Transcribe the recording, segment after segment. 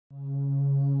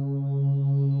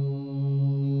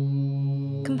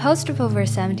Composed of over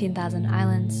 17,000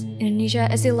 islands,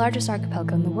 Indonesia is the largest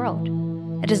archipelago in the world.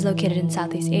 It is located in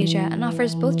Southeast Asia and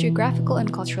offers both geographical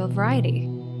and cultural variety.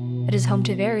 It is home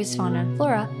to various fauna and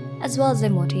flora, as well as a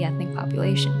multi-ethnic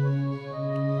population.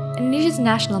 Indonesia's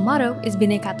national motto is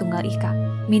Bhinneka Tunggal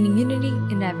Ika, meaning unity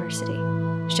in diversity,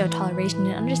 to show toleration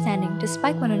and understanding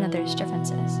despite one another's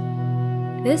differences.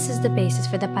 This is the basis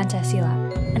for the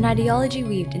Pancasila, an ideology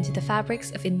weaved into the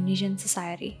fabrics of Indonesian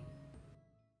society.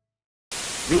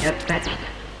 We attached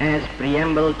as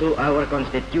preamble to our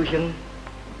constitution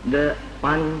the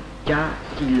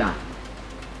Pancasila.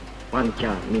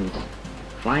 Panca means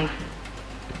 5,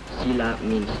 Sila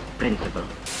means principle.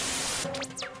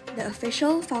 The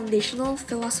official foundational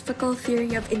philosophical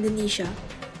theory of Indonesia,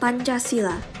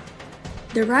 Pancasila,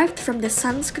 derived from the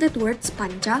Sanskrit words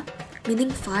panca, meaning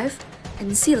 5,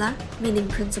 and sila, meaning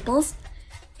principles.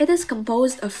 It is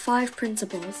composed of 5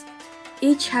 principles,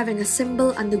 each having a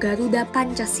symbol under Garuda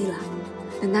Pancasila,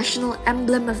 the national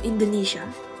emblem of Indonesia.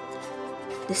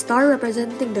 The star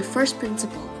representing the first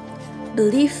principle,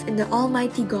 belief in the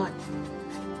Almighty God.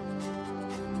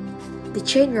 The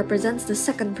chain represents the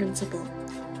second principle,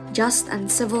 just and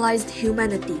civilized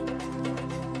humanity.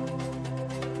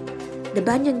 The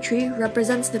banyan tree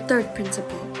represents the third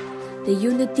principle, the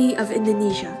unity of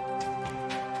Indonesia.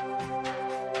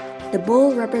 The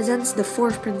bull represents the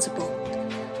fourth principle,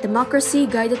 democracy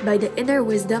guided by the inner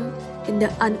wisdom in the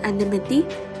unanimity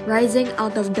rising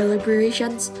out of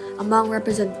deliberations among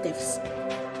representatives.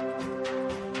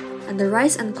 And the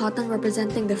rice and cotton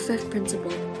representing the fifth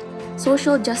principle,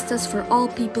 social justice for all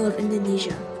people of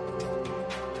Indonesia.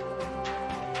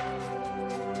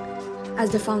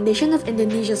 As the foundation of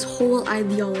Indonesia's whole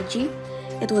ideology,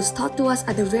 it was taught to us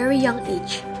at a very young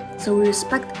age, so we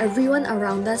respect everyone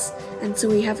around us, and so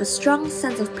we have a strong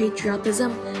sense of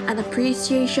patriotism and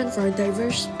appreciation for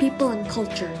diverse people and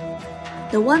culture.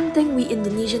 The one thing we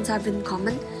Indonesians have in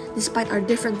common, despite our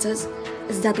differences,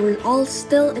 is that we're all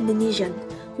still Indonesian,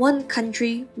 one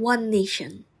country, one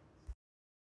nation.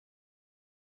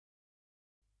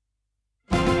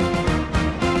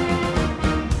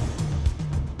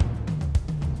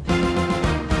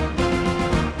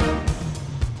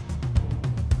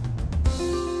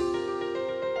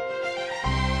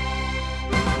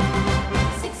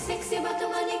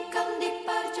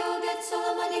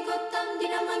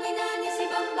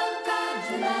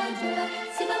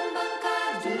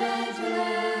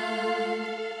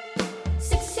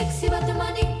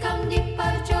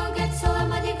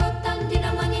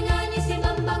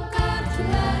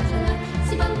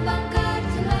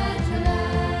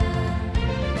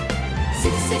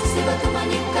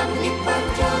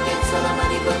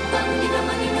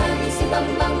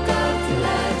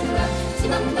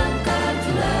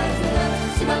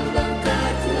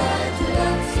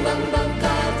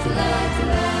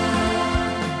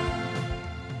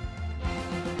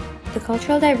 The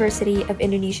cultural diversity of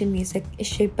Indonesian music is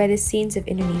shaped by the scenes of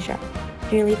Indonesia,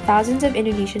 nearly thousands of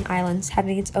Indonesian islands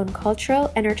having its own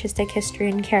cultural and artistic history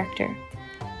and character.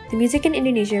 The music in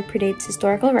Indonesia predates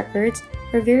historical records,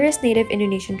 where various native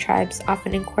Indonesian tribes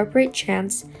often incorporate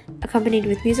chants accompanied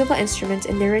with musical instruments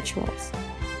in their rituals.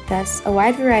 Thus, a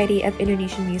wide variety of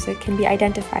Indonesian music can be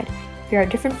identified throughout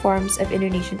different forms of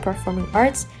Indonesian performing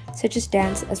arts, such as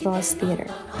dance as well as theater.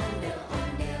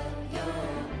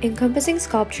 Encompassing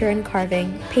sculpture and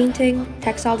carving, painting,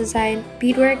 textile design,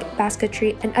 beadwork,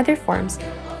 basketry, and other forms,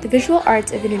 the visual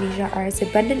arts of Indonesia are as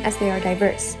abundant as they are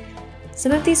diverse.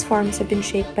 Some of these forms have been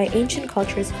shaped by ancient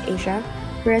cultures of Asia,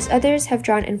 whereas others have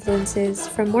drawn influences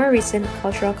from more recent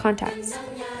cultural contexts.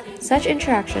 Such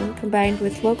interaction, combined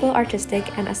with local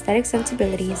artistic and aesthetic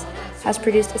sensibilities, has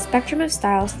produced a spectrum of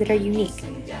styles that are unique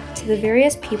to the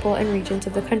various people and regions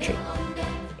of the country.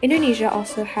 Indonesia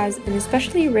also has an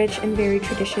especially rich and varied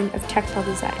tradition of textile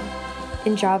design.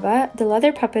 In Java, the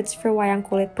leather puppets for wayang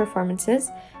kulit performances,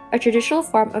 a traditional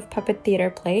form of puppet theater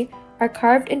play, are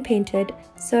carved and painted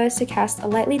so as to cast a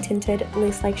lightly tinted,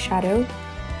 lace-like shadow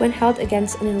when held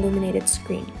against an illuminated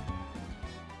screen.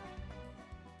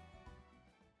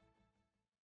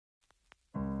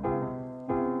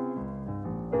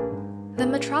 The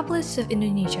metropolis of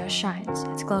Indonesia shines,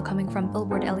 its glow coming from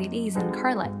billboard LEDs and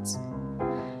car lights.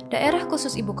 Daerah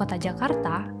khusus Ibu Kota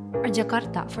Jakarta, or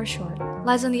Jakarta for short,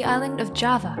 lies on the island of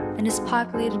Java and is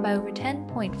populated by over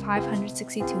 10.562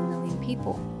 million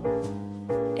people.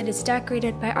 It is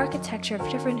decorated by architecture of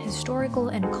different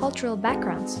historical and cultural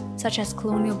backgrounds, such as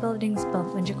colonial buildings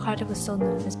built when Jakarta was still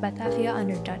known as Batavia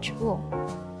under Dutch rule.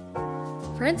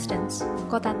 For instance,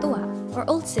 Kota Tua, or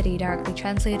Old City directly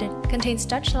translated, contains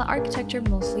Dutch-style architecture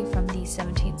mostly from the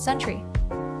 17th century.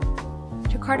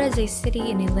 To Jakarta is a city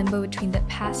in a limbo between the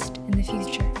past and the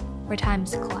future, where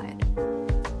times collide.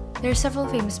 There are several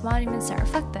famous monuments that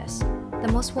reflect this.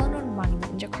 The most well-known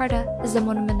monument in Jakarta is the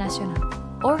Monument Nasional,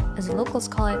 or as the locals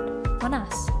call it,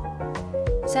 Monas.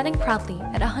 Standing proudly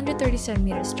at 137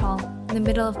 meters tall in the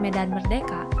middle of Medan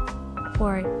Merdeka,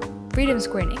 or Freedom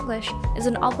Square in English, is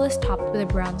an obelisk topped with a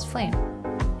bronze flame.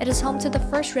 It is home to the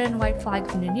first red and white flag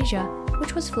of Indonesia,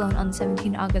 which was flown on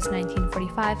 17 August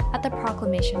 1945 at the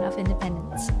Proclamation of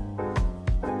Independence.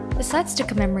 Besides to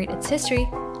commemorate its history,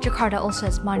 Jakarta also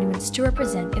has monuments to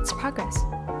represent its progress,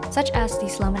 such as the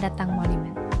Selamat Datang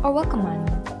Monument, or Welcome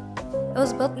Monument. It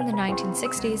was built in the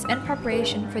 1960s in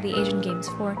preparation for the Asian Games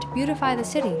 4 to beautify the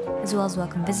city, as well as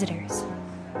welcome visitors.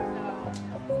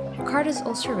 Jakarta is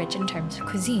also rich in terms of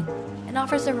cuisine, and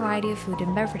offers a variety of food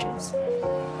and beverages.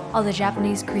 Although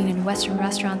Japanese, Korean, and Western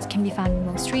restaurants can be found in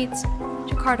most streets,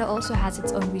 Jakarta also has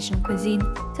its own regional cuisine,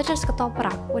 such as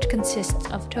ketoprak, which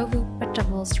consists of tofu,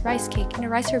 vegetables, rice cake, and a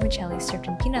rice vermicelli served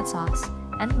in peanut sauce,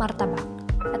 and martabak,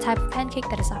 a type of pancake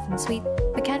that is often sweet,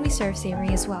 but can be served savory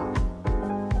as well.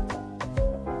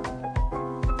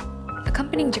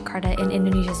 Accompanying Jakarta in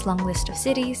Indonesia's long list of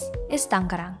cities is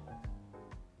Tangerang.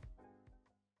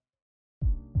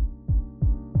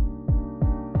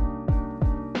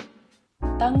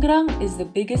 Tangerang is the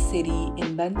biggest city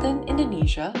in Banten,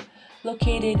 Indonesia,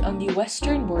 located on the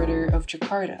western border of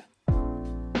Jakarta.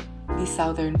 The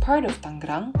southern part of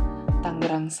Tangerang,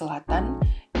 Tangerang Selatan,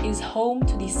 is home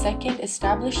to the second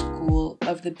established school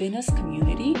of the BINUS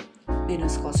community,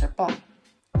 BINUS Serpong.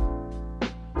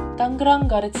 Tangerang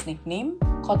got its nickname,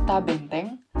 Kota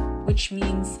Benteng, which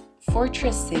means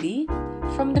fortress city,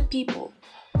 from the people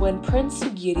when Prince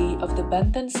Sugiri of the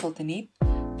Banten Sultanate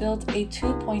built a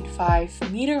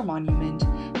 2.5-meter monument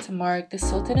to mark the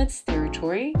Sultanate's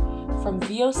territory from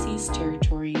VOC's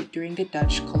territory during the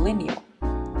Dutch colonial.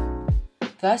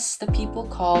 Thus, the people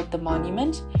called the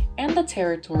monument and the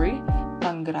territory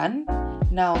Tangerang,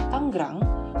 now Tangerang,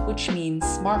 which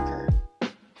means marker.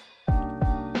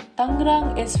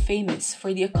 Tangerang is famous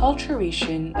for the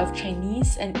acculturation of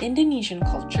Chinese and Indonesian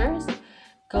cultures,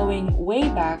 going way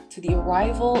back to the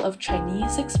arrival of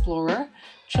Chinese explorer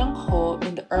Zheng He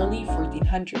in the early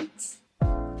 1400s.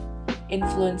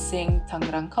 Influencing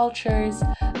Tangerang cultures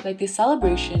like the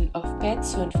celebration of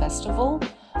Petsun Festival,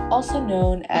 also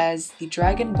known as the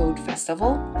Dragon Boat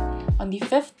Festival, on the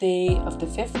 5th day of the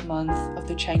 5th month of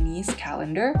the Chinese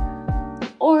calendar,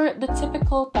 or the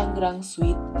typical Tangerang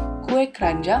sweet kue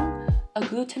keranjang, a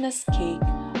glutinous cake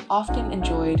often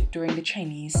enjoyed during the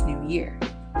Chinese New Year.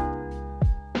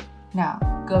 Now,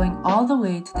 going all the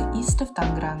way to the east of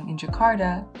Tangerang in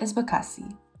Jakarta is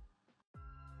Bekasi.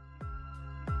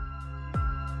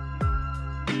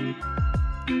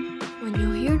 When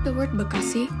you hear the word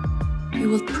Bekasi,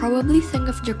 you will probably think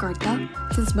of Jakarta,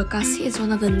 since Bekasi is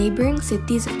one of the neighboring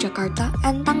cities of Jakarta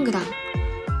and Tangerang.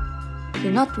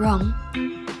 You're not wrong.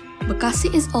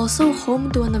 Bekasi is also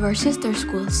home to one of our sister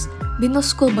schools,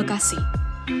 BINUS School Bekasi.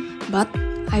 But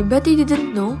I bet you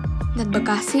didn't know that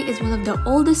Bekasi is one of the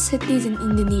oldest cities in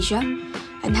Indonesia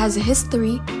and has a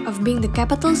history of being the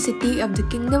capital city of the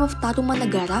Kingdom of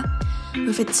Tarumanagara,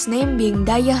 with its name being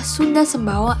Dayah Sunda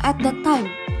Sembawa at that time.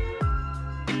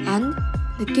 And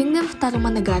the Kingdom of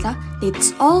Tarumanagara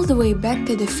dates all the way back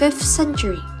to the 5th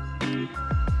century.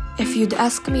 If you'd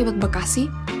ask me about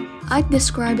Bekasi, I'd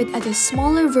describe it as a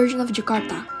smaller version of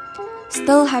Jakarta,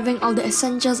 still having all the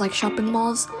essentials like shopping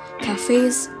malls,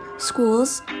 cafes,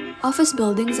 schools, office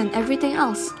buildings, and everything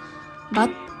else, but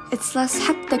it's less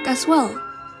hectic as well.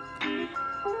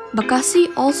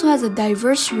 Bekasi also has a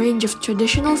diverse range of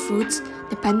traditional foods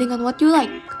depending on what you like.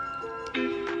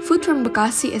 Food from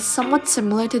Bekasi is somewhat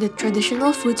similar to the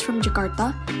traditional foods from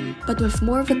Jakarta, but with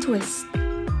more of a twist.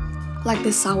 Like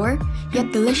the sour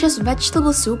yet delicious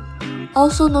vegetable soup,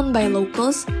 also known by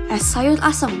locals as sayur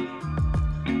asam.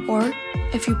 Or,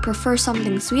 if you prefer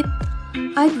something sweet,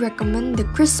 I'd recommend the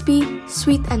crispy,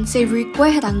 sweet and savory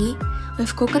kue harangi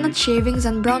with coconut shavings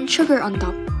and brown sugar on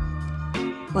top.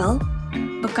 Well,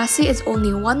 Bekasi is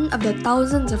only one of the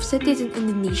thousands of cities in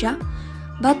Indonesia,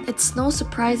 but it's no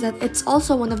surprise that it's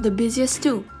also one of the busiest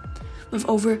too, with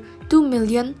over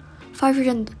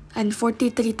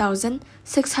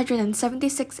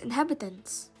 2,543,676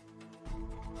 inhabitants.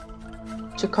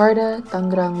 Jakarta,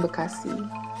 Tangerang, Bekasi.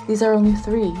 These are only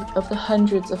 3 of the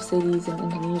hundreds of cities in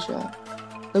Indonesia,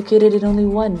 located in only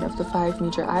one of the 5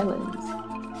 major islands.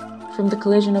 From the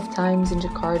collision of times in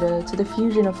Jakarta to the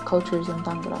fusion of cultures in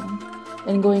Tangerang,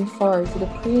 and going far to the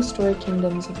prehistoric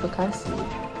kingdoms of Bekasi,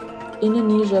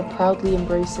 Indonesia proudly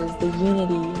embraces the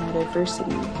unity in our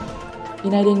diversity,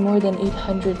 uniting more than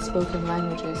 800 spoken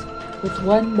languages with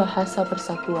one Bahasa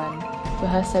Persatuan,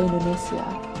 Bahasa Indonesia,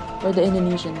 or the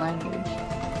Indonesian language,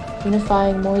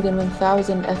 unifying more than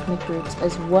 1,000 ethnic groups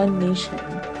as one nation,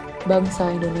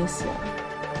 Bangsa Indonesia,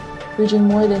 bridging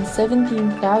more than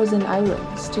 17,000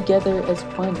 islands together as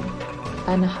one,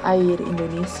 Tanah Air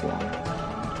Indonesia.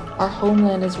 Our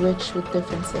homeland is rich with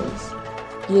differences,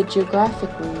 be it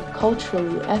geographically,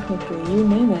 culturally, ethnically, you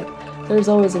name it, there's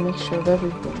always a mixture of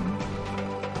everything.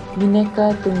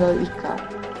 Bhinneka Tunggal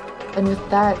Ika. And with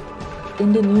that,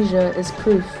 Indonesia is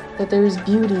proof that there is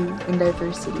beauty in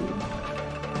diversity.